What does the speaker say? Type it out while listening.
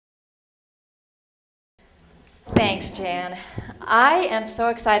Thanks, Jan. I am so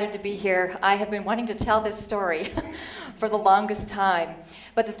excited to be here. I have been wanting to tell this story for the longest time.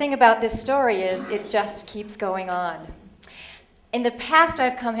 But the thing about this story is it just keeps going on. In the past,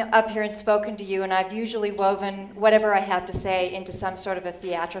 I've come up here and spoken to you, and I've usually woven whatever I have to say into some sort of a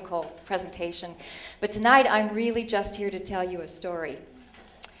theatrical presentation. But tonight, I'm really just here to tell you a story.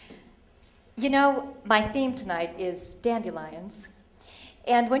 You know, my theme tonight is dandelions.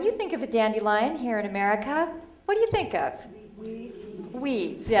 And when you think of a dandelion here in America, what do you think of?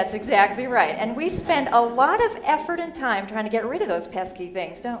 Weeds, that's exactly right. And we spend a lot of effort and time trying to get rid of those pesky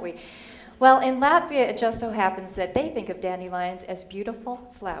things, don't we? Well, in Latvia, it just so happens that they think of dandelions as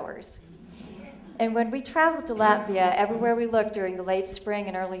beautiful flowers. And when we traveled to Latvia, everywhere we looked during the late spring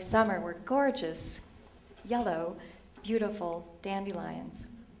and early summer were gorgeous, yellow, beautiful dandelions.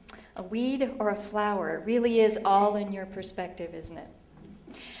 A weed or a flower, it really is all in your perspective, isn't it?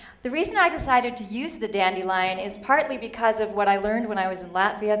 The reason I decided to use the dandelion is partly because of what I learned when I was in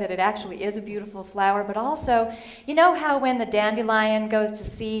Latvia, that it actually is a beautiful flower, but also, you know how when the dandelion goes to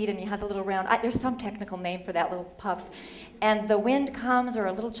seed and you have the little round, there's some technical name for that little puff, and the wind comes or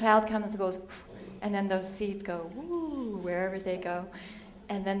a little child comes and goes, and then those seeds go, woo, wherever they go,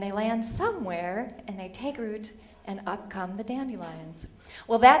 and then they land somewhere and they take root and up come the dandelions.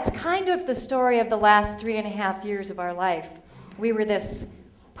 Well, that's kind of the story of the last 3.5 years of our life. We were this,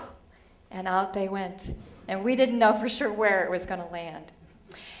 and out they went. And we didn't know for sure where it was going to land.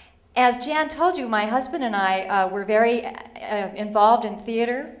 As Jan told you, my husband and I were very involved in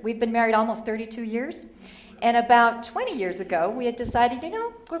theater. We've been married almost 32 years. And about 20 years ago, we had decided, you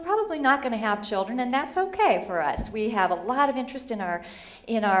know, we're probably not going to have children, and that's okay for us. We have a lot of interest in our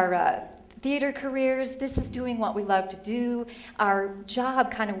theater careers. This is doing what we love to do. Our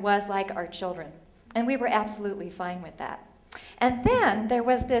job kind of was like our children. And we were absolutely fine with that. And then there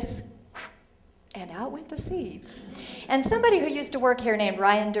was this, and out went the seeds. And somebody who used to work here named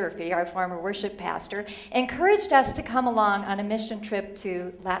Ryan Durfee, our former worship pastor, encouraged us to come along on a mission trip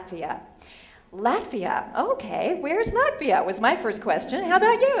to Latvia. Latvia? Okay, where's Latvia was my first question. How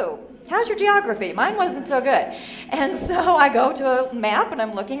about you? How's your geography? Mine wasn't so good. And so I go to a map and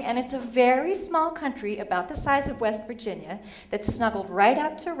I'm looking, and it's a very small country about the size of West Virginia that's snuggled right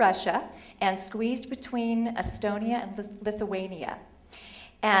up to Russia and squeezed between Estonia and Lithuania.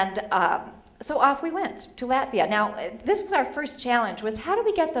 And so off we went to Latvia. Now, this was our first challenge, was how do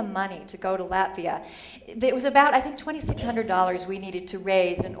we get the money to go to Latvia? It was about, I think, $2,600 we needed to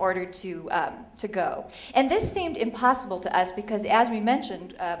raise in order to go. And this seemed impossible to us because, as we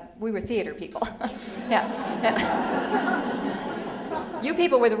mentioned, we were theater people. Yeah. You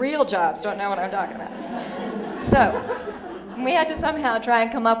people with real jobs don't know what I'm talking about. So we had to somehow try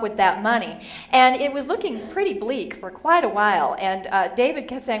and come up with that money. And it was looking pretty bleak for quite a while. And David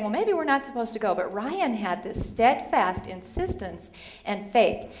kept saying, well, maybe we're not supposed to go. But Ryan had this steadfast insistence and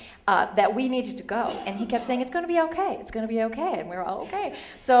faith that we needed to go. And he kept saying, it's going to be okay. It's going to be okay. And we were all okay.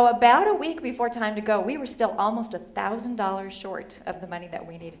 So about a week before time to go, we were still almost $1,000 short of the money that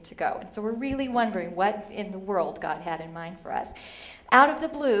we needed to go. And so we're really wondering what in the world God had in mind for us. Out of the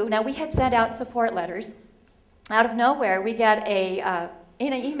blue, now we had sent out support letters. Out of nowhere, we get an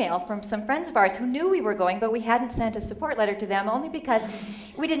email from some friends of ours who knew we were going, but we hadn't sent a support letter to them only because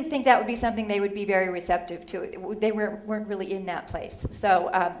we didn't think that would be something they would be very receptive to. They weren't really in that place. So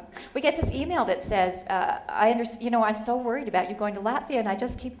we get this email that says, I'm so worried about you going to Latvia, and I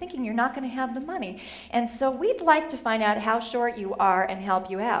just keep thinking you're not going to have the money. And so we'd like to find out how short you are and help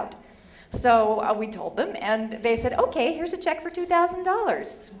you out. So we told them, and they said, okay, here's a check for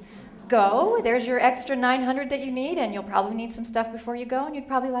 $2,000. Go, there's your extra $900 that you need, and you'll probably need some stuff before you go, and you'd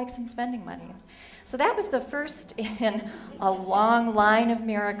probably like some spending money. So that was the first in a long line of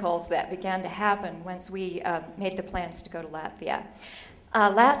miracles that began to happen once we made the plans to go to Latvia.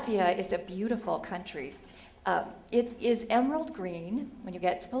 Latvia is a beautiful country. It is emerald green. When you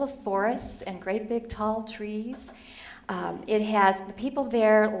get, it's full of forests and great big tall trees. The people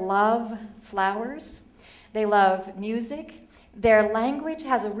there love flowers. They love music. Their language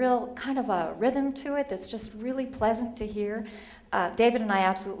has a real kind of a rhythm to it that's just really pleasant to hear. David and I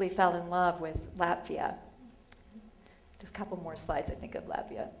absolutely fell in love with Latvia. There's a couple more slides, I think, of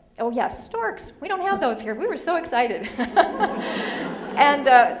Latvia. Oh yeah, storks. We don't have those here. We were so excited.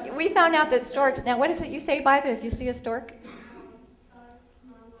 And we found out that storks, now what is it you say, Biba, if you see a stork?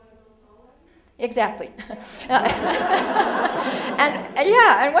 Exactly. And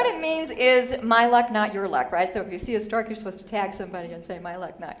what it means is my luck, not your luck, right? So if you see a stork, you're supposed to tag somebody and say, my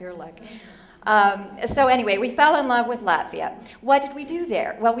luck, not your luck. So anyway, we fell in love with Latvia. What did we do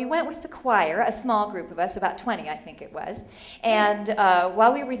there? Well, we went with the choir, a small group of us, about 20, I think it was. And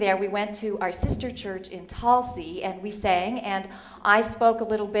while we were there, we went to our sister church in Talsi, and we sang, and I spoke a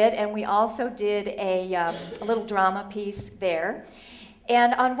little bit, and we also did a little drama piece there.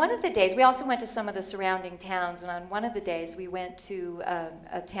 And on one of the days, we also went to some of the surrounding towns, and on one of the days, we went to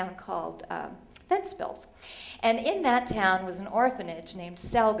a town called Ventspils. And in that town was an orphanage named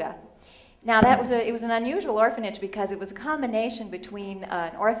Selga. Now, it was an unusual orphanage because it was a combination between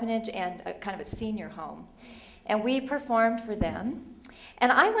an orphanage and a kind of a senior home. And we performed for them.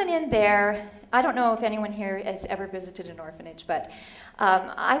 And I went in there, I don't know if anyone here has ever visited an orphanage, but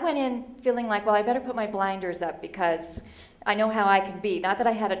I went in feeling like, well, I better put my blinders up because I know how I can be. Not that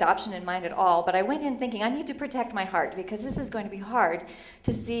I had adoption in mind at all, but I went in thinking I need to protect my heart because this is going to be hard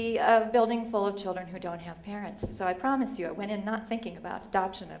to see a building full of children who don't have parents. So I promise you, I went in not thinking about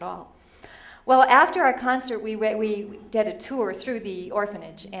adoption at all. Well, after our concert, we did a tour through the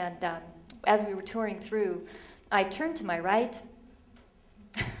orphanage, and as we were touring through, I turned to my right,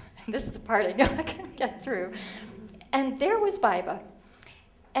 and this is the part I know I couldn't get through, and there was Biba,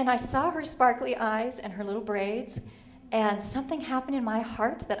 and I saw her sparkly eyes and her little braids, and something happened in my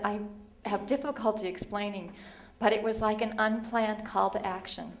heart that I have difficulty explaining, but it was like an unplanned call to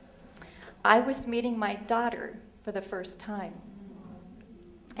action. I was meeting my daughter for the first time,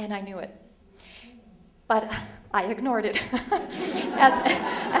 and I knew it. But I ignored it,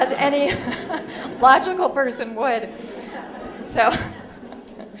 as any logical person would. So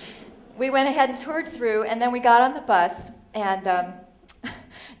we went ahead and toured through, and then we got on the bus, and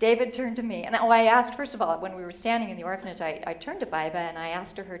David turned to me. And I asked, first of all, when we were standing in the orphanage, I turned to Biba, and I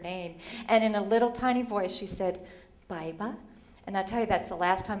asked her name. And in a little tiny voice, she said, Biba? And I'll tell you, that's the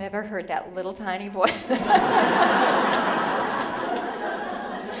last time I ever heard that little tiny voice.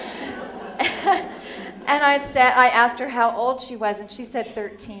 And I asked her how old she was, and she said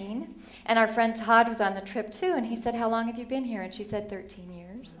 13. And our friend Todd was on the trip too, and he said, how long have you been here? And she said 13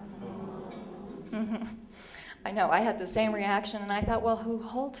 years. Mm-hmm. I know, I had the same reaction, and I thought, well, who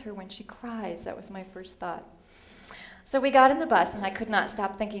holds her when she cries? That was my first thought. So we got in the bus, and I could not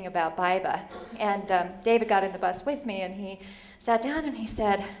stop thinking about Biba. And David got in the bus with me, and he sat down, and he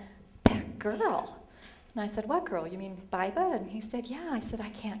said, that girl. And I said, what girl? You mean Biba? And he said, yeah. I said, I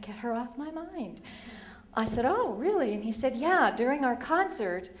can't get her off my mind. I said, oh, really? And he said, yeah, during our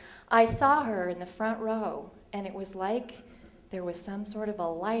concert, I saw her in the front row, and it was like there was some sort of a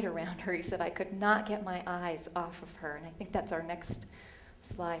light around her. He said, I could not get my eyes off of her. And I think that's our next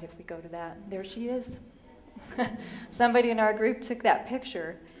slide if we go to that. There she is. Somebody in our group took that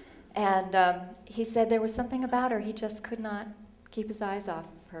picture, and he said there was something about her. He just could not keep his eyes off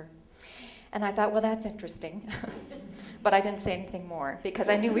of her. And I thought, well, that's interesting. But I didn't say anything more because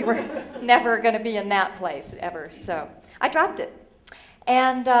I knew we were never going to be in that place ever. So I dropped it.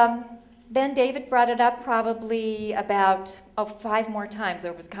 And then David brought it up probably about 5 more times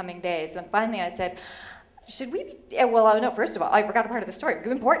over the coming days. And finally I said, should we be, well, no, first of all, I forgot a part of the story.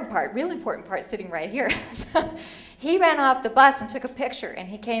 Important part, real important part sitting right here. So he ran off the bus and took a picture, and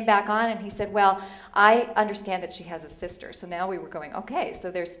he came back on and he said, well, I understand that she has a sister. So now we were going, okay, so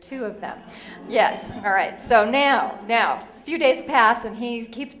there's 2 of them. Yes, all right. So now, a few days pass, and he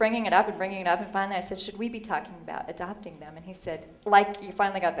keeps bringing it up, and finally I said, should we be talking about adopting them? And he said, like you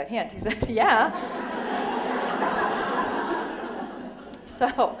finally got that hint. He says, yeah.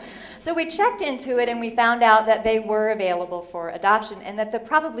 So we checked into it, and we found out that they were available for adoption, and that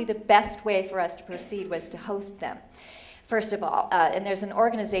probably the best way for us to proceed was to host them. First of all, and there's an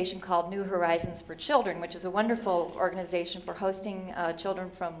organization called New Horizons for Children, which is a wonderful organization for hosting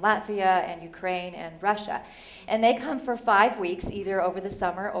children from Latvia and Ukraine and Russia. And they come for 5 weeks, either over the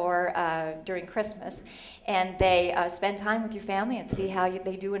summer or during Christmas. And they spend time with your family and see how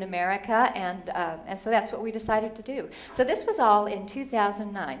they do in America, and so that's what we decided to do. So this was all in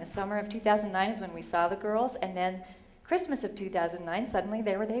 2009. The summer of 2009 is when we saw the girls, and then Christmas of 2009, suddenly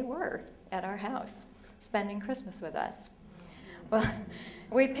there they were at our house, spending Christmas with us. Well,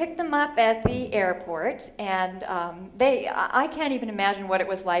 we picked them up at the airport, and I can't even imagine what it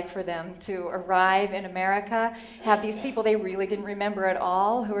was like for them to arrive in America, have these people they really didn't remember at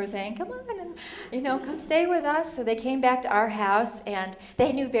all who were saying, come on, and come stay with us. So they came back to our house, and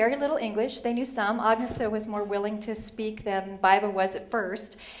they knew very little English. They knew some. Agnesa was more willing to speak than Biba was at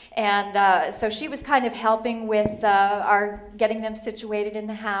first, and so she was kind of helping with our getting them situated in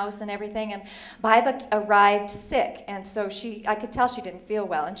the house and everything, and Biba arrived sick, and so I could tell she didn't feel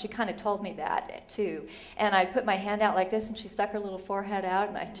well, and she kind of told me that too. And I put my hand out like this, and she stuck her little forehead out,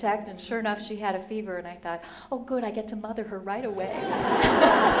 and I checked, and sure enough she had a fever, and I thought, oh good, I get to mother her right away.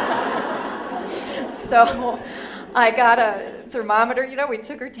 So I got a thermometer, we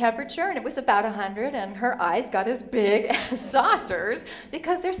took her temperature, and it was about 100, and her eyes got as big as saucers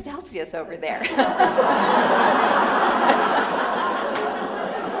because they're Celsius over there.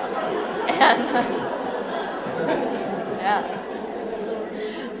 And, yeah.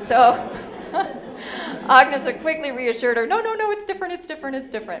 So Agnes had quickly reassured her, no, it's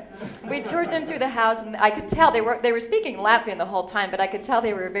different. We toured them through the house, and I could tell they were speaking Latvian the whole time, but I could tell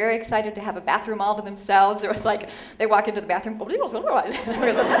they were very excited to have a bathroom all to themselves. There was like, they walk into the bathroom,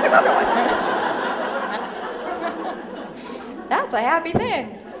 that's a happy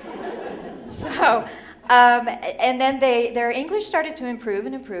thing. So, and then their English started to improve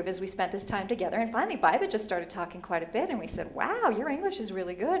as we spent this time together. And finally, Biba just started talking quite a bit, and we said, wow, your English is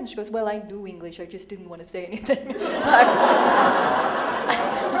really good. And she goes, well, I knew English, I just didn't want to say anything.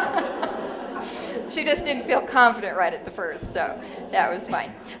 She just didn't feel confident right at the first, so that was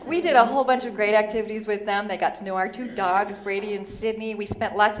fine. We did a whole bunch of great activities with them. They got to know our 2 dogs, Brady and Sydney. We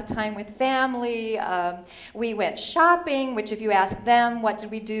spent lots of time with family. We went shopping, which if you ask them, what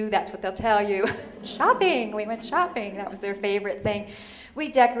did we do? That's what they'll tell you. Shopping. We went shopping. That was their favorite thing. We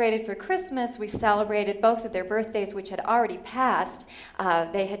decorated for Christmas. We celebrated both of their birthdays, which had already passed.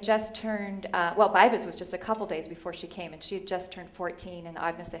 They had just turned, Biba's was just a couple days before she came, and she had just turned 14, and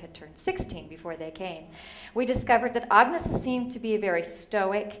Agnes had turned 16 before they came. We discovered that Agnes seemed to be a very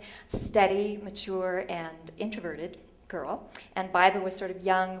stoic, steady, mature, and introverted girl, and Biba was sort of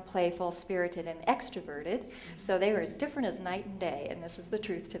young, playful, spirited, and extroverted. So they were as different as night and day, and this is the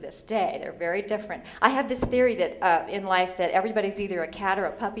truth to this day. They're very different. I have this theory that in life that everybody's either a cat or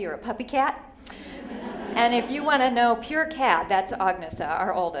a puppy cat. And if you want to know pure cat, that's Agnes,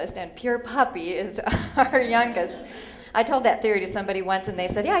 our oldest, and pure puppy is our youngest. I told that theory to somebody once, and they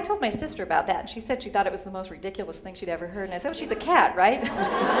said, yeah, I told my sister about that. And she said she thought it was the most ridiculous thing she'd ever heard. And I said, well, she's a cat, right?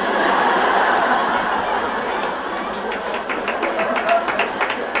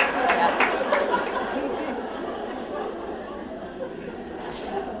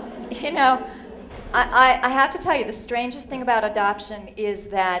 I have to tell you, the strangest thing about adoption is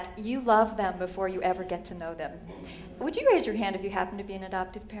that you love them before you ever get to know them. Would you raise your hand if you happen to be an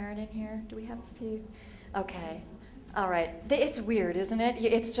adoptive parent in here? Do we have a few? Okay. All right. It's weird, isn't it?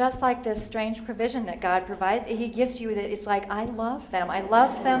 It's just like this strange provision that God provides. He gives you that. It's like, I love them. I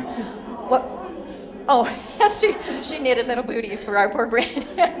loved them. What? Oh, yes, she knitted little booties for our poor brain.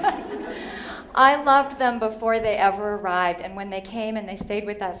 I loved them before they ever arrived, and when they came and they stayed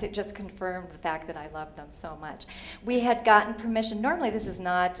with us, it just confirmed the fact that I loved them so much. We had gotten permission. Normally this is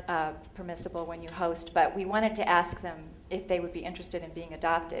not permissible when you host, but we wanted to ask them if they would be interested in being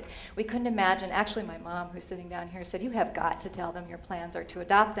adopted. We couldn't imagine, actually my mom, who's sitting down here, said, you have got to tell them your plans are to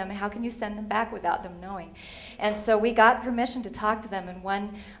adopt them. How can you send them back without them knowing? And so we got permission to talk to them, and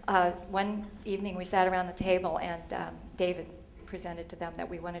one evening we sat around the table, and David presented to them that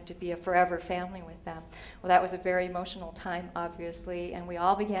we wanted to be a forever family with them. Well, that was a very emotional time, obviously, and we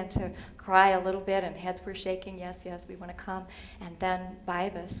all began to cry a little bit, and heads were shaking, yes, we want to come. And then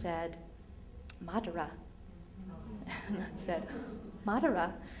Biba said, Madara. And I said,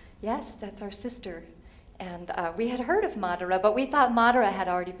 Madara? Yes, that's our sister. And we had heard of Madara, but we thought Madara had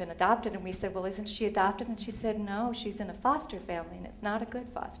already been adopted, and we said, well, isn't she adopted? And she said, no, she's in a foster family, and it's not a good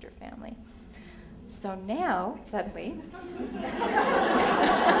foster family. So now, suddenly,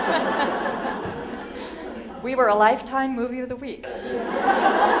 we were a Lifetime Movie of the Week.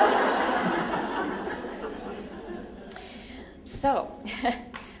 So,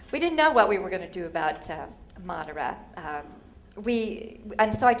 we didn't know what we were going to do about Madara.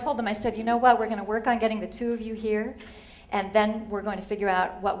 And so I told them, I said, you know what, we're going to work on getting the 2 of you here, and then we're going to figure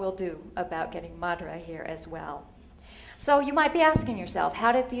out what we'll do about getting Madara here as well. So you might be asking yourself,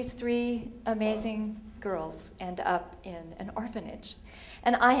 how did these 3 amazing girls end up in an orphanage?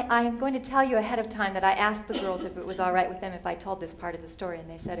 And I am going to tell you ahead of time that I asked the girls if it was all right with them if I told this part of the story, and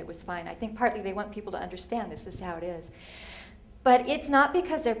they said it was fine. I think partly they want people to understand this is how it is. But it's not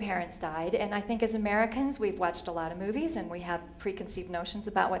because their parents died, and I think as Americans we've watched a lot of movies and we have preconceived notions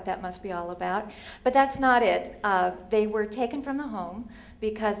about what that must be all about. But that's not it. They were taken from the home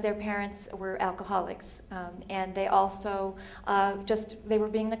because their parents were alcoholics, and they also they were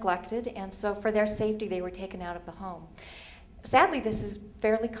being neglected, and so for their safety they were taken out of the home. Sadly, this is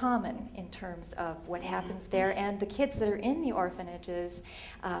fairly common in terms of what happens there, and the kids that are in the orphanages,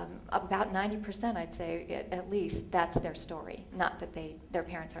 about 90%, I'd say, at least, that's their story. Not that their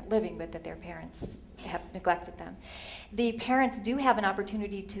parents aren't living, but that their parents have neglected them. The parents do have an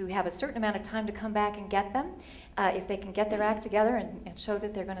opportunity to have a certain amount of time to come back and get them. If they can get their act together and show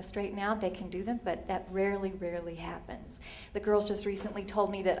that they're going to straighten out, they can do them, but that rarely, rarely happens. The girls just recently told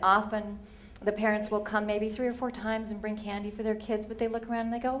me that often The parents will come maybe 3 or 4 times and bring candy for their kids, but they look around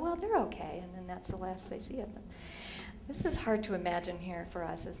and they go, well, they're okay, and then that's the last they see of them. This is hard to imagine here for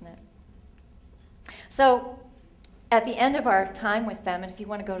us, isn't it? So at the end of our time with them, and if you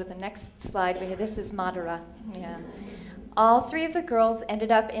want to go to the next slide, this is Madara. Yeah. All 3 of the girls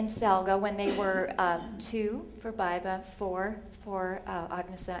ended up in Selga when they were 2 for Baiba, 4 for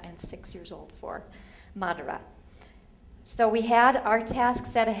Agnesa, and 6 years old for Madara. So we had our task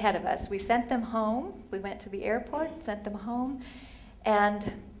set ahead of us. We sent them home. We went to the airport, sent them home,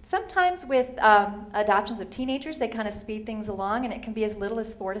 and sometimes with adoptions of teenagers, they kind of speed things along, and it can be as little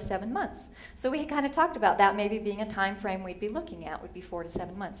as 4 to 7 months. So we kind of talked about that maybe being a time frame we'd be looking at would be 4 to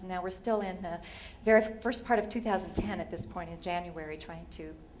 7 months. And now we're still in the very first part of 2010 at this point in January trying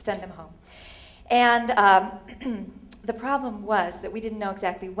to send them home. And the problem was that we didn't know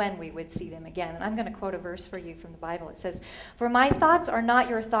exactly when we would see them again. And I'm going to quote a verse for you from the Bible. It says, "For my thoughts are not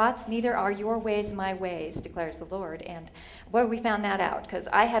your thoughts, neither are your ways my ways, declares the Lord." And boy, we found that out, because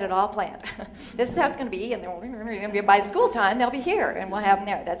I had it all planned. This is how it's going to be, and by school time, they'll be here, and we'll have them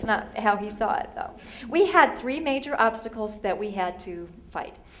there. That's not how he saw it, though. We had 3 major obstacles that we had to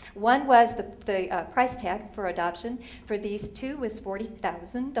fight. One was the price tag for adoption. For these 2 was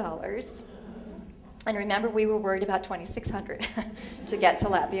 $40,000. And remember, we were worried about $2,600 to get to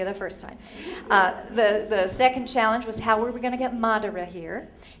Latvia the first time. The second challenge was how were we going to get Madara here?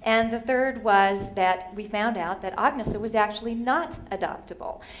 And the third was that we found out that Agnesa was actually not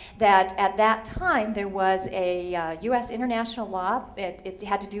adoptable. That at that time there was a U.S. international law. It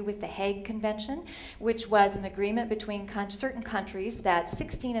had to do with the Hague Convention, which was an agreement between certain countries that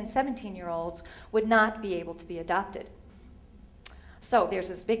 16 and 17-year-olds would not be able to be adopted. So there's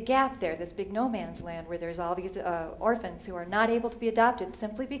this big gap there, this big no man's land where there's all these orphans who are not able to be adopted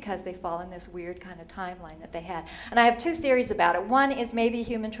simply because they fall in this weird kind of timeline that they had. And I have 2 theories about it. One is maybe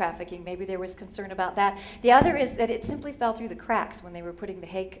human trafficking. Maybe there was concern about that. The other is that it simply fell through the cracks when they were putting the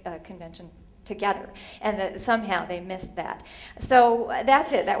Hague Convention together, and that somehow they missed that. So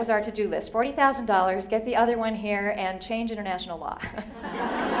that's it. That was our to-do list. $40,000, get the other one here, and change international law.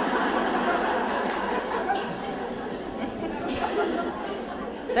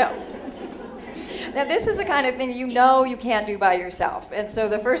 So, now this is the kind of thing you know you can't do by yourself. And so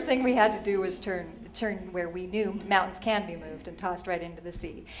the first thing we had to do was turn where we knew mountains can be moved and tossed right into the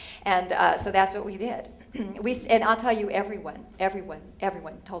sea. And so that's what we did. And I'll tell you, everyone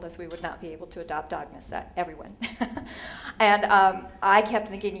told us we would not be able to adopt Agnesa. Everyone. And I kept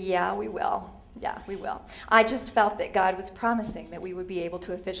thinking, yeah, we will. Yeah, we will. I just felt that God was promising that we would be able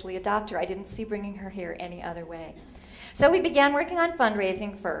to officially adopt her. I didn't see bringing her here any other way. So we began working on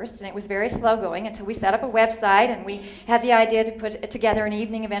fundraising first, and it was very slow going until we set up a website, and we had the idea to put together an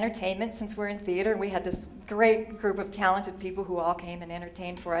evening of entertainment since we're in theater, and we had this great group of talented people who all came and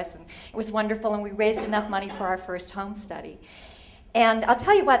entertained for us, and it was wonderful, and we raised enough money for our first home study. And I'll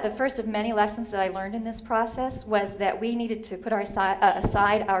tell you what, the first of many lessons that I learned in this process was that we needed to put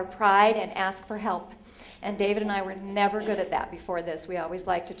aside our pride and ask for help. And David and I were never good at that before this. We always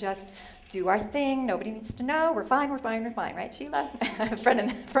liked to just do our thing. Nobody needs to know. We're fine, right, Sheila? A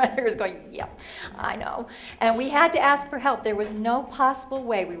friend here is going, yeah, I know. And we had to ask for help. There was no possible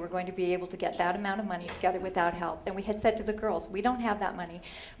way we were going to be able to get that amount of money together without help. And we had said to the girls, we don't have that money,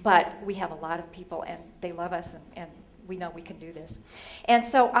 but we have a lot of people, and they love us, and we know we can do this. And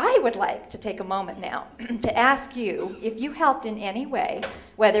so I would like to take a moment now to ask you if you helped in any way,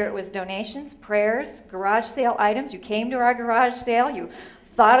 whether it was donations, prayers, garage sale items. You came to our garage sale, you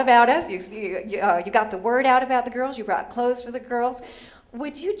thought about us, you got the word out about the girls, you brought clothes for the girls.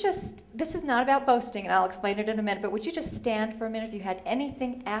 Would you just, this is not about boasting, and I'll explain it in a minute, but would you just stand for a minute if you had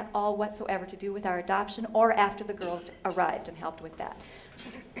anything at all whatsoever to do with our adoption or after the girls arrived and helped with that?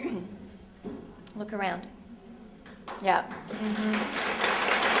 Look around. Yeah. Mm-hmm.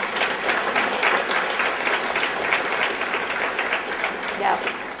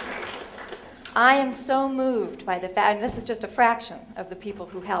 Yeah. I am so moved by the fact, and this is just a fraction of the people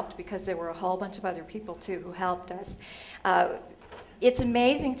who helped, because there were a whole bunch of other people too who helped us. It's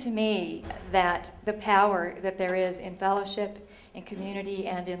amazing to me that the power that there is in fellowship, in community,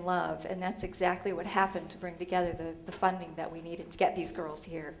 and in love, and that's exactly what happened to bring together the funding that we needed to get these girls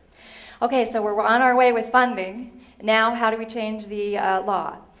here. Okay, so we're on our way with funding. Now, how do we change the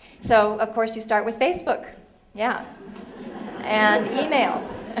law? So, of course, you start with Facebook, yeah, and emails.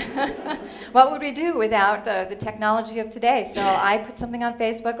 What would we do without the technology of today? So I put something on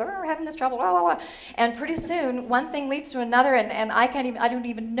Facebook, oh, we're having this trouble, blah, blah, blah. And pretty soon, one thing leads to another, and I don't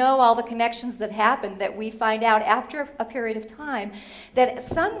even know all the connections that happen, that we find out after a period of time that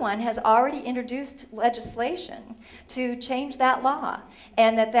someone has already introduced legislation to change that law,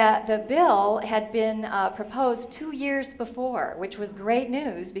 and that the bill had been proposed 2 years before, which was great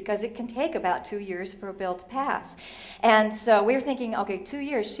news because it can take about 2 years for a bill to pass. And so we were thinking, okay, 2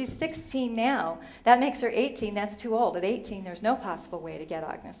 years, she's 16 now, that makes her 18, that's too old. At 18, there's no possible way to get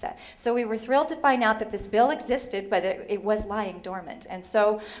Agnesha. So we were thrilled to find out that this bill existed, but it was lying dormant. And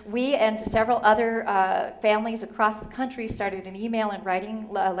so we and several other families across the country started an email and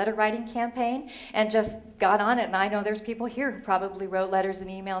letter writing campaign and just got on it. And I know there's people here who probably wrote letters and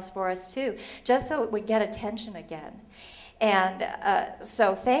emails for us too, just so it would get attention again. And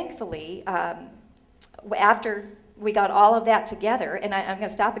so thankfully, after we got all of that together, and I'm going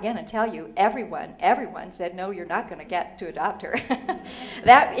to stop again and tell you, everyone said, no, you're not going to get to adopt her.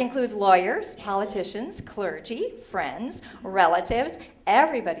 That includes lawyers, politicians, clergy, friends, relatives.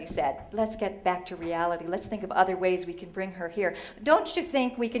 Everybody said, let's get back to reality. Let's think of other ways we can bring her here. Don't you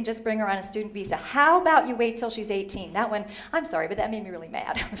think we can just bring her on a student visa? How about you wait till she's 18? That one, I'm sorry, but that made me really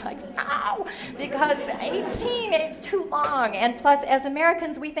mad. I was like, no, because 18, it's too long. And plus, as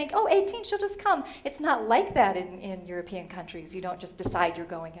Americans, we think, oh, 18, she'll just come. It's not like that in European countries. You don't just decide you're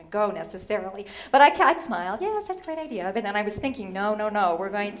going and go necessarily. But I'd smile, yes, that's a great idea. But then I was thinking, no, we're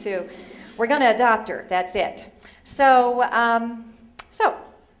going to adopt her. That's it. So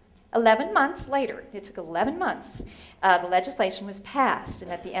 11 months later, it took 11 months, the legislation was passed,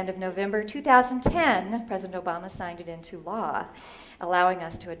 and at the end of November 2010, President Obama signed it into law, allowing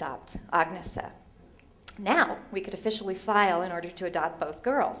us to adopt Agnesha. Now, we could officially file in order to adopt both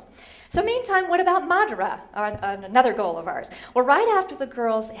girls. So meantime, what about Madara, another goal of ours? Well, right after the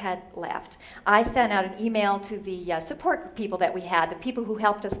girls had left, I sent out an email to the support people that we had, the people who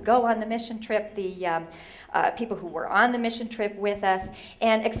helped us go on the mission trip, the people who were on the mission trip with us,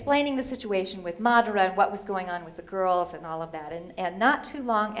 and explaining the situation with Madara and what was going on with the girls and all of that. And not too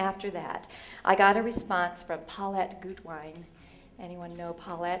long after that, I got a response from Paulette Gutwein. Anyone know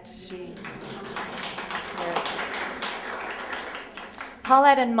Paulette?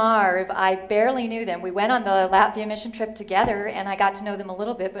 Paulette and Marv, I barely knew them. We went on the Latvia mission trip together, and I got to know them a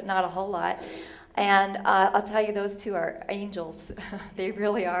little bit, but not a whole lot. And I'll tell you, those two are angels. They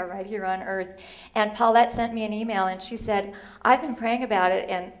really are, right here on earth. And Paulette sent me an email, and she said, I've been praying about it,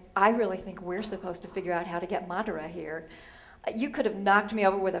 and I really think we're supposed to figure out how to get Madara here. You could have knocked me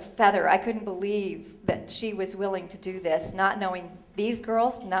over with a feather. I couldn't believe that she was willing to do this, not knowing these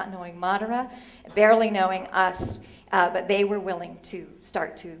girls, not knowing Madara, barely knowing us, but they were willing to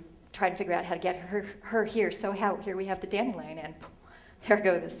start to try and figure out how to get her here. So here we have the dandelion, and there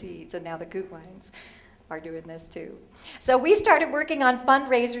go the seeds, and now the Gutweins are doing this too. So we started working on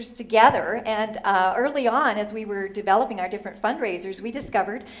fundraisers together, and early on, as we were developing our different fundraisers, we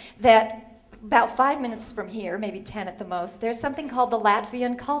discovered that about 5 minutes from here, maybe 10 at the most, there's something called the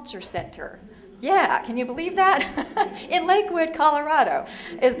Latvian Culture Center. Yeah, can you believe that? In Lakewood, Colorado,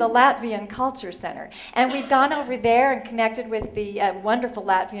 is the Latvian Culture Center. And we've gone over there and connected with the wonderful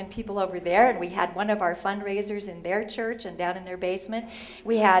Latvian people over there, and we had one of our fundraisers in their church and down in their basement.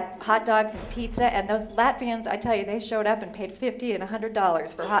 We had hot dogs and pizza, and those Latvians, I tell you, they showed up and paid $50 and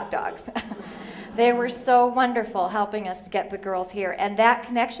 $100 for hot dogs. They were so wonderful helping us to get the girls here. And that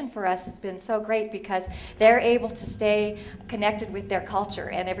connection for us has been so great because they're able to stay connected with their culture.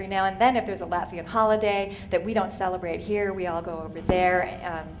 And every now and then, if there's a Latvian holiday that we don't celebrate here, we all go over there.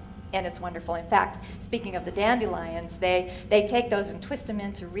 And it's wonderful. In fact, speaking of the dandelions, they take those and twist them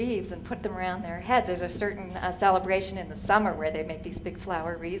into wreaths and put them around their heads. There's a certain celebration in the summer where they make these big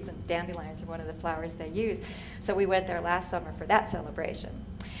flower wreaths, and dandelions are one of the flowers they use. So we went there last summer for that celebration.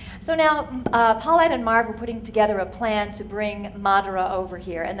 So now, Paulette and Marv were putting together a plan to bring Madara over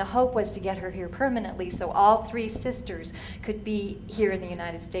here, and the hope was to get her here permanently so all three sisters could be here in the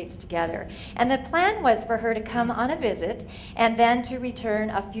United States together. And the plan was for her to come on a visit and then to return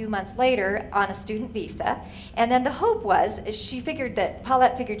a few months later on a student visa. And then the hope was,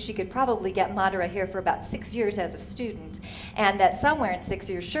 Paulette figured she could probably get Madara here for about 6 years as a student, and that somewhere in 6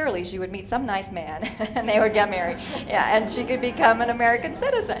 years, surely she would meet some nice man and they would get married. Yeah, and she could become an American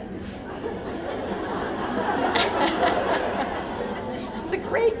citizen. It's a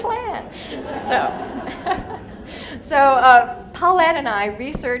great plan. So Paulette and I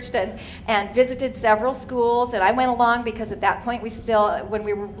researched and visited several schools, and I went along because at that point when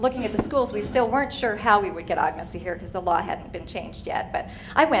we were looking at the schools, we still weren't sure how we would get Agnesha here because the law hadn't been changed yet. But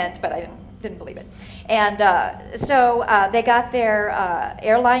I went, but I didn't didn't believe it. And so they got their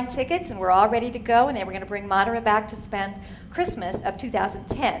airline tickets and were all ready to go, and they were going to bring Madara back to spend Christmas of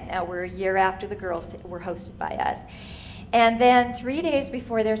 2010. Now we're a year after the girls were hosted by us. And then 3 days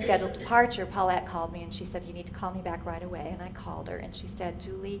before their scheduled departure, Paulette called me and she said, you need to call me back right away. And I called her and she said,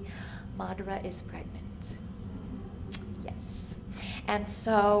 Julie, Madara is pregnant. Yes. And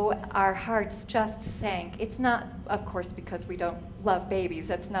so our hearts just sank. It's not, of course, because we don't love babies.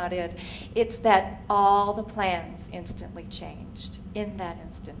 That's not it. It's that all the plans instantly changed in that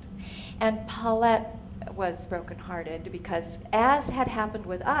instant. And Paulette was brokenhearted because, as had happened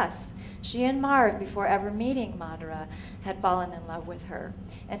with us, she and Marv, before ever meeting Madara, had fallen in love with her.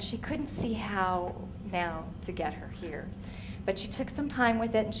 And she couldn't see how now to get her here. But she took some time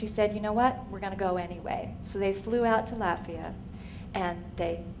with it and she said, you know what, we're going to go anyway. So they flew out to Latvia and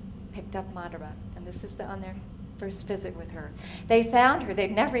they picked up Madara. And this is on their first visit with her. They found her.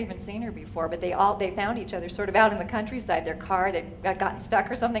 They'd never even seen her before, but they found each other sort of out in the countryside. Their car, they'd gotten stuck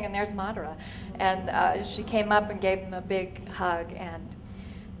or something, and there's Madara. And she came up and gave them a big hug. And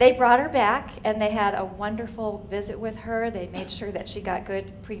they brought her back, and they had a wonderful visit with her. They made sure that she got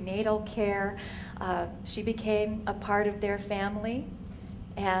good prenatal care. She became a part of their family,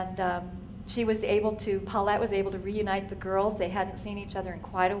 and Paulette was able to reunite the girls. They hadn't seen each other in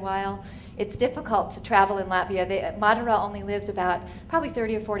quite a while. It's difficult to travel in Latvia. Madara only lives about probably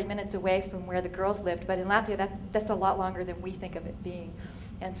 30 or 40 minutes away from where the girls lived, but in Latvia that's a lot longer than we think of it being.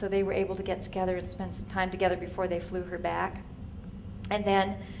 And so they were able to get together and spend some time together before they flew her back. And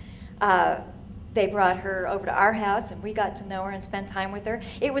then they brought her over to our house, and we got to know her and spend time with her.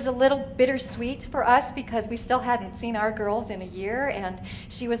 It was a little bittersweet for us because we still hadn't seen our girls in a year, and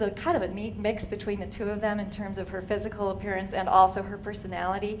she was a kind of a neat mix between the two of them in terms of her physical appearance and also her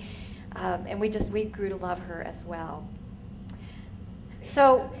personality. And we grew to love her as well.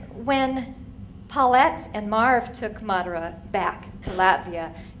 So when Paulette and Marv took Madara back to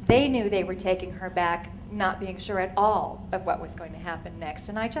Latvia, they knew they were taking her back not being sure at all of what was going to happen next.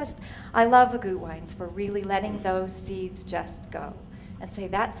 And I love the Gutweins for really letting those seeds just go and say,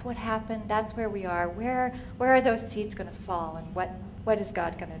 that's what happened, that's where we are, where are those seeds going to fall, and what is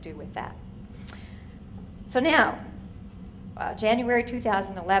God going to do with that? So now, January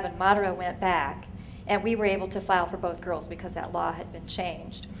 2011, Madara went back, and we were able to file for both girls because that law had been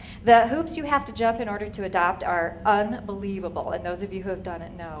changed. The hoops you have to jump in order to adopt are unbelievable, and those of you who have done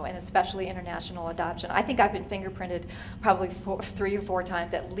it know, and especially international adoption. I think I've been fingerprinted probably 3 or 4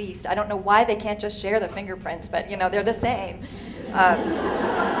 times at least. I don't know why they can't just share the fingerprints, but you know, they're the same. I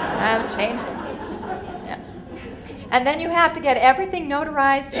haven't changed them. Yeah. And then you have to get everything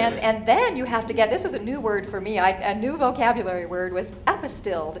notarized, and then you have to get, this was a new word for me, a new vocabulary word was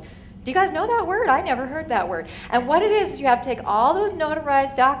apostilled. Do you guys know that word? I never heard that word. And what it is, you have to take all those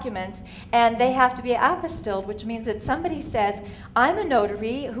notarized documents, and they have to be apostilled, which means that somebody says, I'm a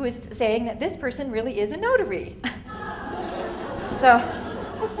notary, who is saying that this person really is a notary. So,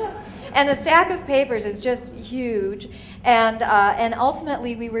 and the stack of papers is just huge, and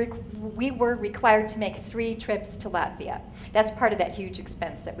ultimately we were required to make 3 trips to Latvia. That's part of that huge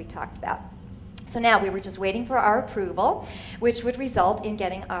expense that we talked about. So now we were just waiting for our approval, which would result in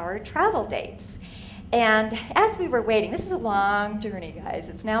getting our travel dates. And as we were waiting, this was a long journey, guys.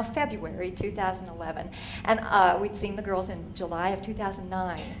 It's now February 2011, and we'd seen the girls in July of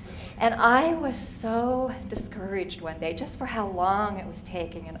 2009. And I was so discouraged one day just for how long it was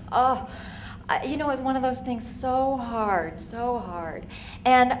taking. And you know, it was one of those things so hard.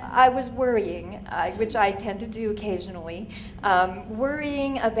 And I was worrying, which I tend to do occasionally,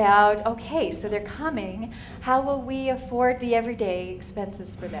 worrying about, okay, so they're coming, how will we afford the everyday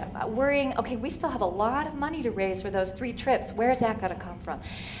expenses for them? Worrying, okay, we still have a lot of money to raise for those 3 trips, where's that gonna come from?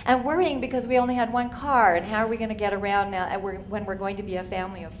 And worrying because we only had 1 car, and how are we gonna get around now when we're going to be a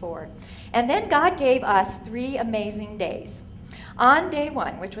family of 4? And then God gave us 3 amazing days. On day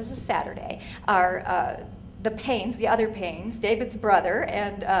 1, which was a Saturday, the Paynes, the other Paynes, David's brother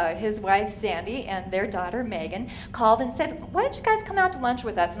and his wife Sandy and their daughter Megan called and said, why don't you guys come out to lunch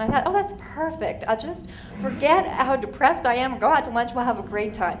with us? And I thought, oh, that's perfect. I'll just forget how depressed I am and go out to lunch. We'll have a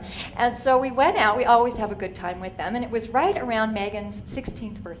great time. And so we went out. We always have a good time with them. And it was right around Megan's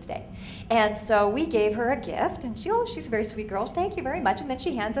 16th birthday. And so we gave her a gift. And she's a very sweet girl. Thank you very much. And then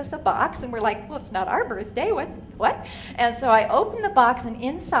she hands us a box. And we're like, well, it's not our birthday. What? And so I opened the box, and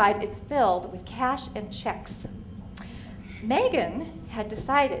inside it's filled with cash and checks. Megan had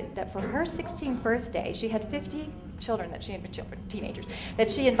decided that for her 16th birthday, she had 50 teenagers,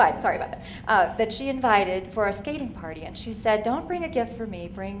 that she invited, sorry about that, that she invited for a skating party. And she said, don't bring a gift for me,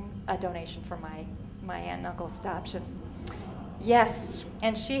 bring a donation for my aunt and uncle's adoption. Yes,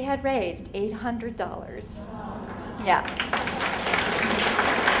 and she had raised $800. Yeah.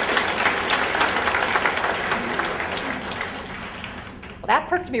 Well, that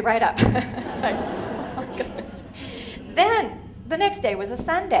perked me right up. Oh, goodness. Then, the next day was a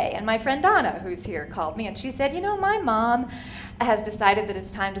Sunday, and my friend Donna, who's here, called me, and she said, you know, my mom has decided that it's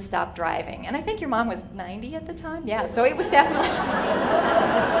time to stop driving. And I think your mom was 90 at the time? Yeah, so it was definitely,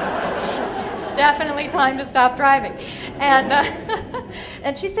 definitely time to stop driving. And,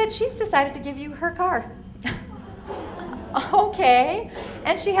 and she said she's decided to give you her car. Okay.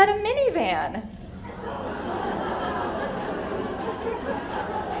 And she had a minivan.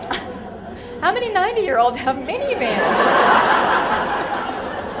 How many 90-year-olds have minivans?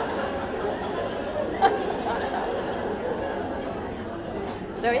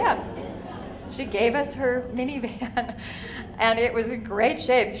 So yeah, she gave us her minivan, and it was in great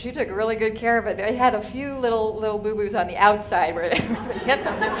shape. She took really good care of it. They had a few little boo-boos on the outside where they hit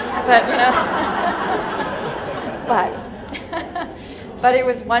them, but you know. But it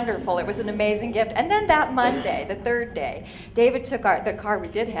was wonderful. It was an amazing gift. And then that Monday, the third day, David took the car we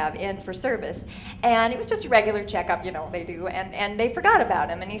did have in for service. And it was just a regular checkup, you know, they do. And they forgot about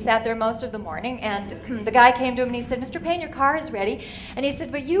him. And he sat there most of the morning. And the guy came to him and he said, Mr. Payne, your car is ready. And he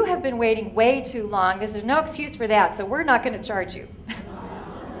said, but you have been waiting way too long. There's no excuse for that, so we're not going to charge you.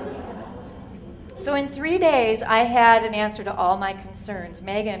 So in 3 days, I had an answer to all my concerns.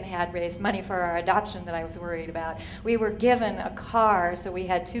 Megan had raised money for our adoption that I was worried about. We were given a car, so we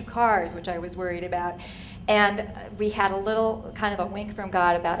had 2 cars, which I was worried about. And we had a little kind of a wink from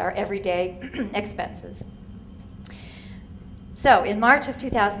God about our everyday expenses. So in March of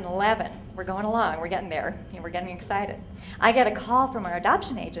 2011, we're going along, we're getting there, and we're getting excited. I get a call from our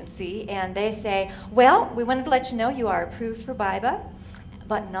adoption agency, and they say, well, we wanted to let you know you are approved for BIBA,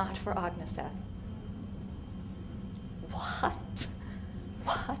 but not for Agnesa. What?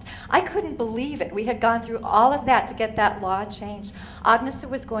 What? I couldn't believe it. We had gone through all of that to get that law changed. Agnesa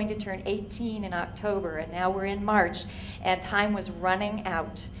was going to turn 18 in October, and now we're in March, and time was running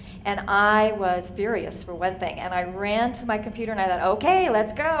out. And I was furious, for one thing. And I ran to my computer, and I thought, okay,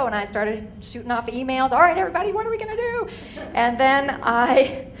 let's go. And I started shooting off emails. All right, everybody, what are we going to do? And then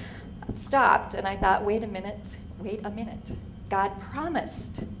I stopped, and I thought, wait a minute. God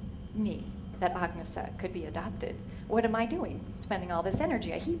promised me that Agnesa could be adopted. What am I doing, spending all this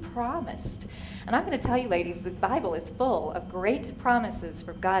energy? He promised. And I'm going to tell you, ladies, the Bible is full of great promises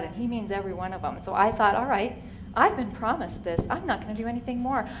from God, and he means every one of them. So I thought, all right, I've been promised this. I'm not going to do anything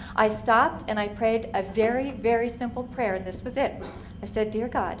more. I stopped, and I prayed a very, very simple prayer, and this was it. I said, Dear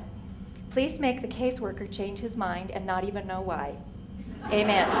God, please make the caseworker change his mind and not even know why.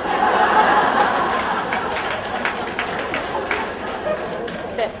 Amen.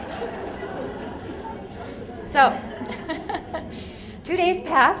 That's it. So, 2 days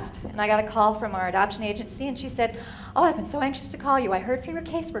passed, and I got a call from our adoption agency, and she said, oh, I've been so anxious to call you. I heard from your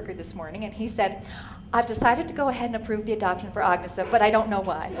caseworker this morning, and he said, I've decided to go ahead and approve the adoption for Agnesa, but I don't know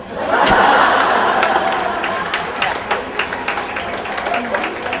why.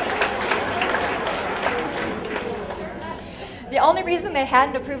 The only reason they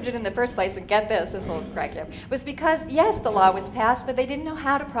hadn't approved it in the first place, and get this will crack you up, was because, yes, the law was passed, but they didn't know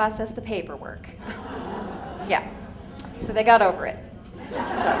how to process the paperwork. Yeah, so they got over it.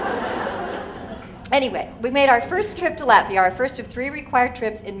 So, anyway, we made our first trip to Latvia, our first of 3 required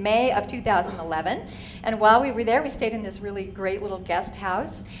trips in May of 2011. And while we were there, we stayed in this really great little guest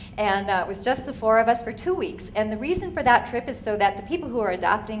house. And it was just the 4 of us for 2 weeks. And the reason for that trip is so that the people who are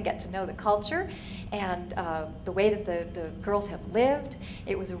adopting get to know the culture and the way that the girls have lived.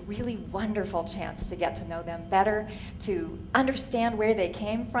 It was a really wonderful chance to get to know them better, to understand where they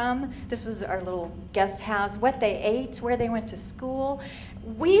came from. This was our little guest house, what they ate, where they went to school.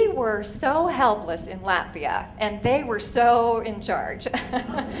 We were so helpless in Latvia, and they were so in charge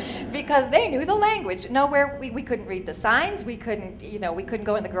because they knew the language. Nowhere we couldn't read the signs. We couldn't, we couldn't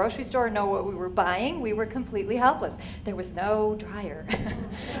go in the grocery store and know what we were buying. We were completely helpless. There was no dryer.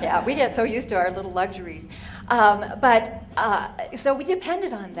 Yeah, we get so used to our little luxuries. So we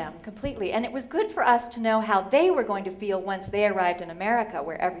depended on them completely, and it was good for us to know how they were going to feel once they arrived in America,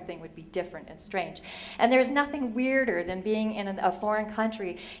 where everything would be different and strange. And there's nothing weirder than being in a foreign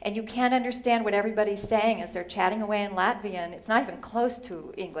country, and you can't understand what everybody's saying as they're chatting away in Latvian. It's not even close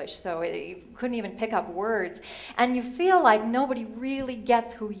to English, so you couldn't even pick up words. And you feel like nobody really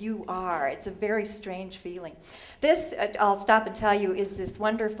gets who you are. It's a very strange feeling. This, I'll stop and tell you, is this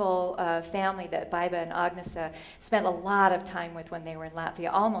wonderful family that Biba and Agnesa spent a lot of time with when they were in Latvia,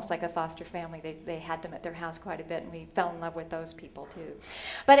 almost like a foster family. They had them at their house quite a bit, and we fell in love with those people too.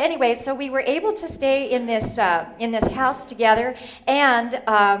 But anyway, so we were able to stay in this house together, and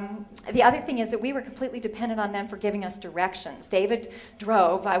the other thing is that we were completely dependent on them for giving us directions. David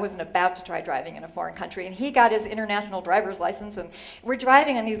drove. I wasn't about to try driving in a foreign country, and he got his international driver's license, and we're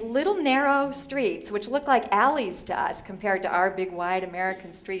driving on these little narrow streets, which look like alleys to us compared to our big, wide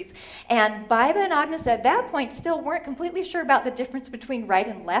American streets. And Baiba and Agnes at that point still weren't completely sure about the difference between right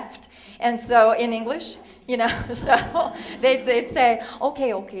and left, and so in English, you know, so they'd say,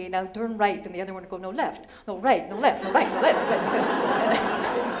 okay, now turn right, and the other one would go, no left, no right, no left, no right, no left.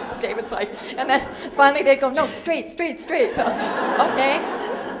 And David's like, and then finally they'd go, no, straight, so, okay.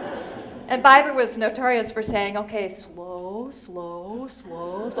 And Bieber was notorious for saying, okay, slow,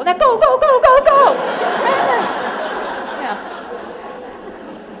 now go. Yeah.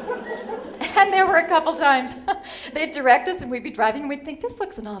 And there were a couple times they'd direct us and we'd be driving and we'd think, this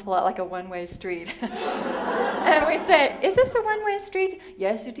looks an awful lot like a one-way street. And we'd say, is this a one-way street?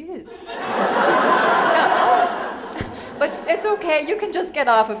 Yes, it is. Yeah. But it's okay, you can just get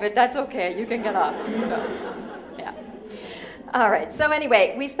off of it. That's okay, you can get off. So, yeah. All right, so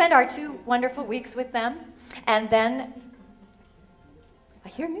anyway, we spent our 2 wonderful weeks with them, and then I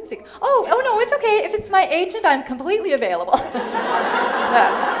hear music. Oh no, it's okay. If it's my agent, I'm completely available.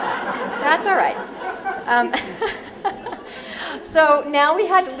 That's all right. So now we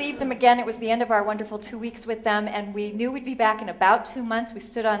had to leave them again. It was the end of our wonderful 2 weeks with them, and we knew we'd be back in about 2 months. We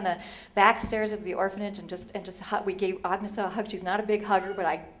stood on the back stairs of the orphanage and we gave Agnes a hug. She's not a big hugger, but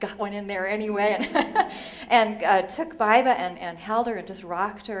I got one in there anyway, and took Baiba and held her and just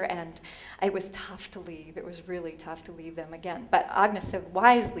rocked her, and it was tough to leave. It was really tough to leave them again. But Agnes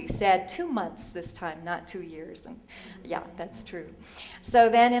wisely said 2 months this time, not 2 years, and yeah, that's true. So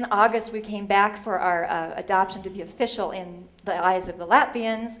then in August we came back for our adoption to be official in the eyes of the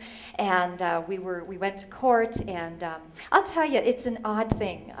Latvians, and we went to court, and I'll tell you, it's an odd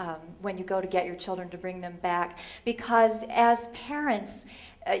thing when you go to get your children to bring them back, because as parents,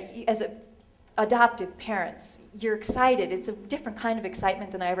 adoptive parents, you're excited. It's a different kind of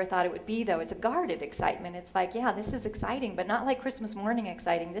excitement than I ever thought it would be, though. It's a guarded excitement. It's like, yeah, this is exciting, but not like Christmas morning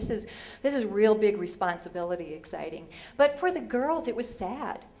exciting. This is real big responsibility exciting. But for the girls, it was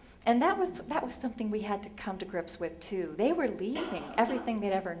sad. And that was something we had to come to grips with, too. They were leaving everything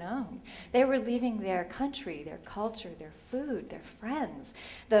they'd ever known. They were leaving their country, their culture, their food, their friends,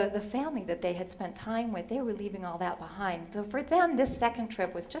 the family that they had spent time with. They were leaving all that behind. So for them, this second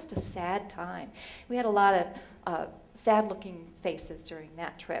trip was just a sad time. We had a lot of sad-looking faces during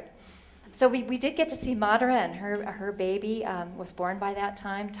that trip. So we did get to see Madara, and her baby was born by that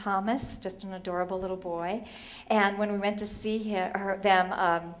time, Thomas, just an adorable little boy. And when we went to see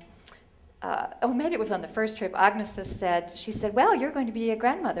them, maybe it was on the first trip, Agnes said, well, you're going to be a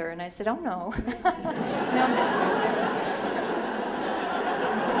grandmother. And I said, oh, no.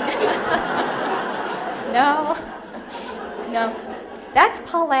 No. That's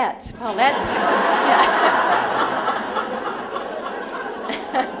Paulette. Paulette's,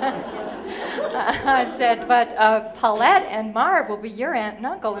 I said, but Paulette and Marv will be your aunt and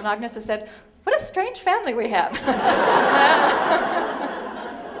uncle. And Agnes said, what a strange family we have.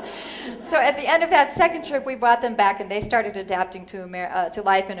 So at the end of that second trip, we brought them back, and they started adapting to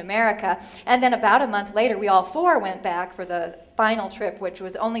life in America. And then about a month later, we all 4 went back for the final trip, which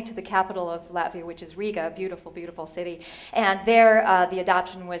was only to the capital of Latvia, which is Riga, a beautiful, beautiful city. And there, the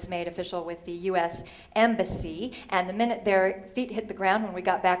adoption was made official with the U.S. Embassy. And the minute their feet hit the ground when we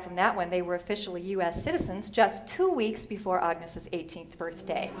got back from that one, they were officially U.S. citizens just 2 weeks before Agnes's 18th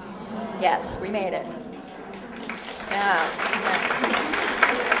birthday. Yes, we made it. Yeah.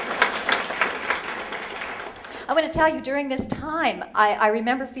 I'm going to tell you, during this time, I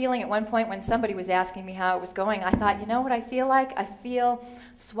remember feeling at one point when somebody was asking me how it was going, I thought, you know what I feel like? I feel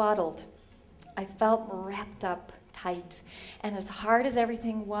swaddled. I felt wrapped up tight. And as hard as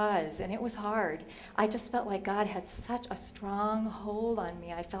everything was, and it was hard, I just felt like God had such a strong hold on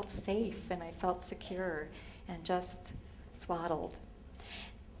me. I felt safe, and I felt secure, and just swaddled.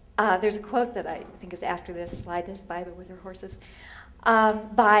 There's a quote that I think is after this slide, this Bible with her horses.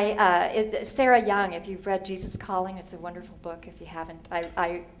 It's Sarah Young. If you've read Jesus Calling, it's a wonderful book. If you haven't,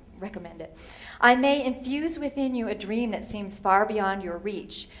 I recommend it. I may infuse within you a dream that seems far beyond your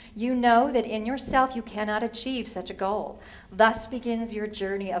reach. You know that in yourself you cannot achieve such a goal. Thus begins your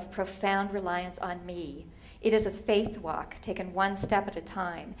journey of profound reliance on me. It is a faith walk, taken one step at a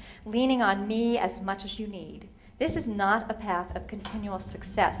time, leaning on me as much as you need. This is not a path of continual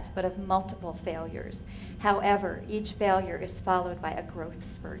success, but of multiple failures. However, each failure is followed by a growth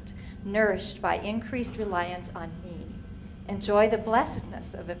spurt, nourished by increased reliance on me. Enjoy the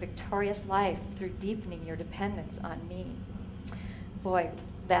blessedness of a victorious life through deepening your dependence on me. Boy,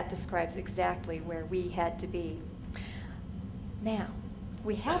 that describes exactly where we had to be. Now,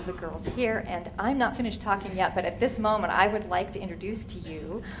 we have the girls here, and I'm not finished talking yet, but at this moment I would like to introduce to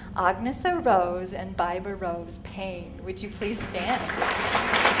you Agnesa Rose and Biba Rose Payne. Would you please stand?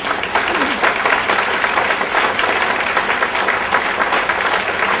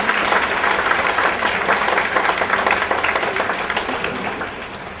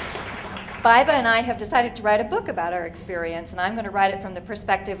 Biba and I have decided to write a book about our experience, and I'm going to write it from the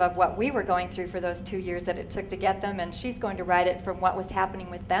perspective of what we were going through for those 2 years that it took to get them, and she's going to write it from what was happening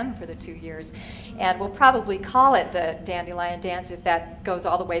with them for the 2 years. And we'll probably call it the Dandelion Dance if that goes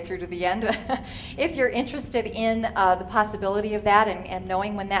all the way through to the end. If you're interested in the possibility of that and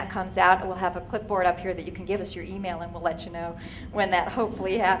knowing when that comes out, we'll have a clipboard up here that you can give us your email, and we'll let you know when that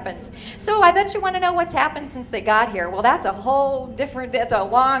hopefully happens. So I bet you want to know what's happened since they got here. Well, that's a whole different, that's a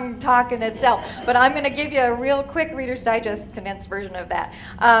long talk in itself, but I'm going to give you a real quick Reader's Digest condensed version of that.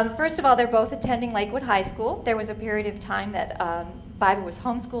 First of all, they're both attending Lakewood High School. There was a period of time that Biba was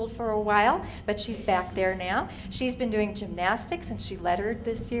homeschooled for a while, but she's back there now. She's been doing gymnastics, and she lettered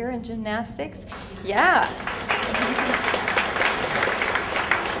this year in gymnastics. Yeah.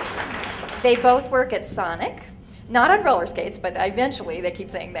 They both work at Sonic. Not on roller skates, but eventually they keep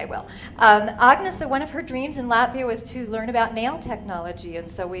saying they will. Agnesa, one of her dreams in Latvia was to learn about nail technology, and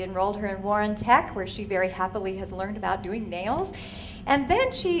so we enrolled her in Warren Tech, where she very happily has learned about doing nails. And then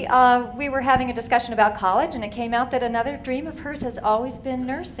we were having a discussion about college, and it came out that another dream of hers has always been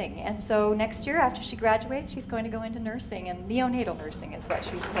nursing. And so next year, after she graduates, she's going to go into nursing, and neonatal nursing is what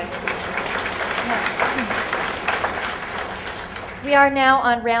she's planning to do. Yeah. We are now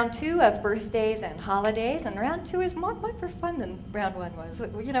on round 2 of birthdays and holidays, and round 2 is more fun than round 1 was.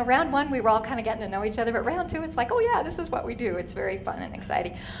 You know, round 1 we were all kind of getting to know each other, but round 2 it's like, oh yeah, this is what we do. It's very fun and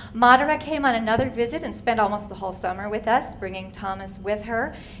exciting. Madara came on another visit and spent almost the whole summer with us, bringing Thomas with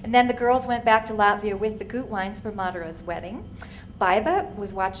her. And then the girls went back to Latvia with the Gutweins for Madara's wedding. Biba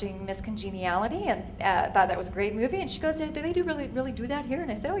was watching Miss Congeniality and thought that was a great movie, and she goes, do they really do that here?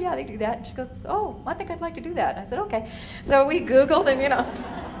 And I said, oh yeah, they do that. And she goes, oh, I think I'd like to do that. And I said, okay. So we Googled, and you know,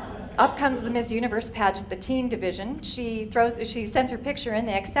 up comes the Miss Universe pageant, the teen division. She sends her picture in,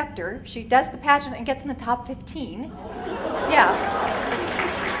 they accept her. She does the pageant and gets in the top 15. Yeah.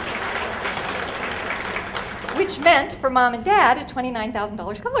 Which meant, for mom and dad, a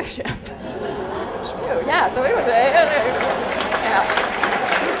 $29,000 scholarship. Yeah, so it was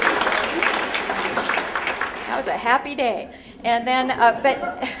that was a happy day. And then,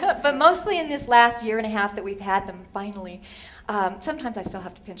 but mostly in this last year and a half that we've had them, finally, sometimes I still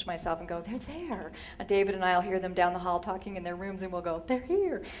have to pinch myself and go, they're there. David and I will hear them down the hall talking in their rooms, and we'll go, they're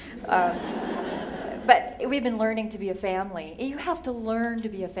here. But we've been learning to be a family. You have to learn to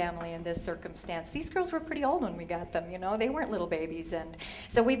be a family in this circumstance. These girls were pretty old when we got them, you know. They weren't little babies. And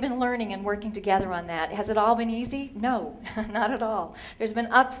so we've been learning and working together on that. Has it all been easy? No, not at all. There's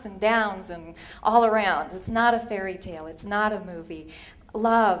been ups and downs and all around. It's not a fairy tale. It's not a movie.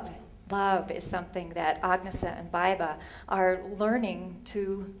 Love is something that Agnesa and Biba are learning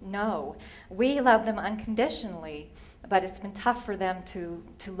to know. We love them unconditionally, but it's been tough for them to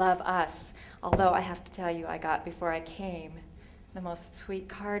love us. Although I have to tell you, I got, before I came, the most sweet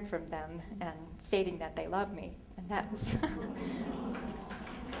card from them and stating that they love me. And that was,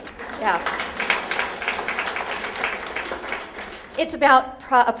 yeah. It's about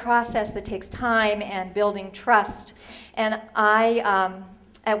a process that takes time and building trust. And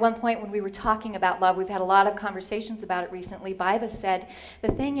at one point when we were talking about love, we've had a lot of conversations about it recently, Biba said,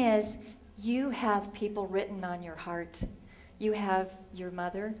 the thing is, you have people written on your heart. You have your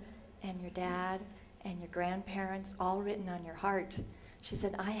mother and your dad and your grandparents all written on your heart. She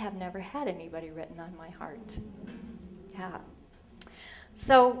said, I have never had anybody written on my heart. Yeah.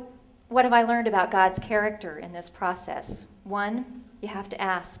 So what have I learned about God's character in this process? One, you have to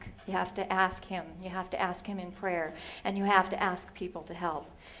ask. You have to ask him. You have to ask him in prayer. And you have to ask people to help.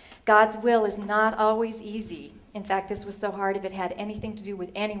 God's will is not always easy. In fact, this was so hard, if it had anything to do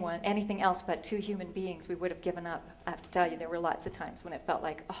with anything else but 2 human beings, we would have given up. I have to tell you, there were lots of times when it felt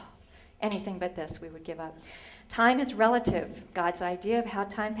like, oh, anything but this, we would give up. Time is relative. God's idea of how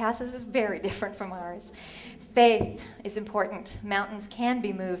time passes is very different from ours. Faith is important. Mountains can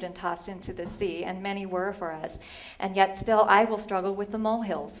be moved and tossed into the sea, and many were for us. And yet still, I will struggle with the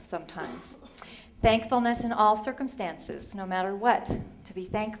molehills sometimes. Thankfulness in all circumstances, no matter what. To be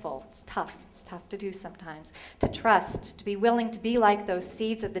thankful. It's tough. It's tough to do sometimes. To trust, to be willing to be like those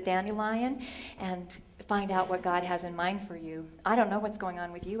seeds of the dandelion and find out what God has in mind for you. I don't know what's going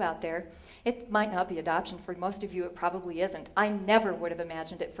on with you out there. It might not be adoption. For most of you, it probably isn't. I never would have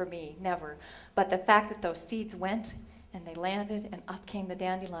imagined it for me, never. But the fact that those seeds went and they landed and up came the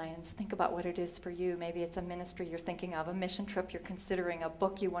dandelions, think about what it is for you. Maybe it's a ministry you're thinking of, a mission trip you're considering, a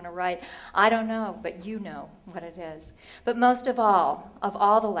book you want to write. I don't know, but you know what it is. But most of all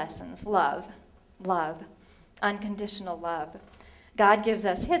the lessons, love, unconditional love. God gives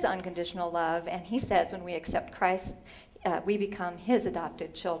us his unconditional love, and he says when we accept Christ, we become his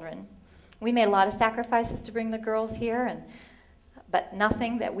adopted children. We made a lot of sacrifices to bring the girls here, but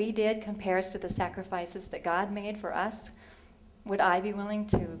nothing that we did compares to the sacrifices that God made for us. Would I be willing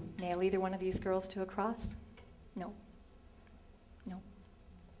to nail either one of these girls to a cross? No. No.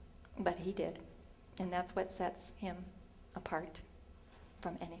 But he did. And that's what sets him apart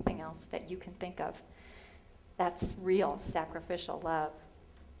from anything else that you can think of. That's real sacrificial love.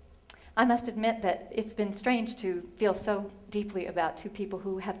 I must admit that it's been strange to feel so deeply about two people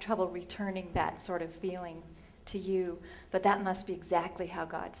who have trouble returning that sort of feeling to you, but that must be exactly how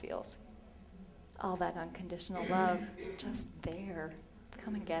God feels. All that unconditional love, just there.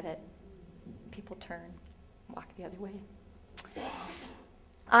 Come and get it. People turn, walk the other way.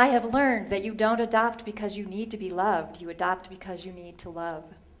 I have learned that you don't adopt because you need to be loved. You adopt because you need to love.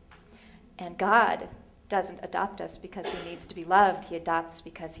 And God doesn't adopt us because he needs to be loved. He adopts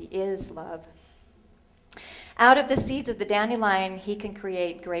because he is love. Out of the seeds of the dandelion, he can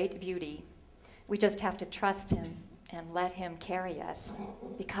create great beauty. We just have to trust him and let him carry us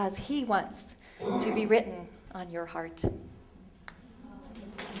because he wants to be written on your heart.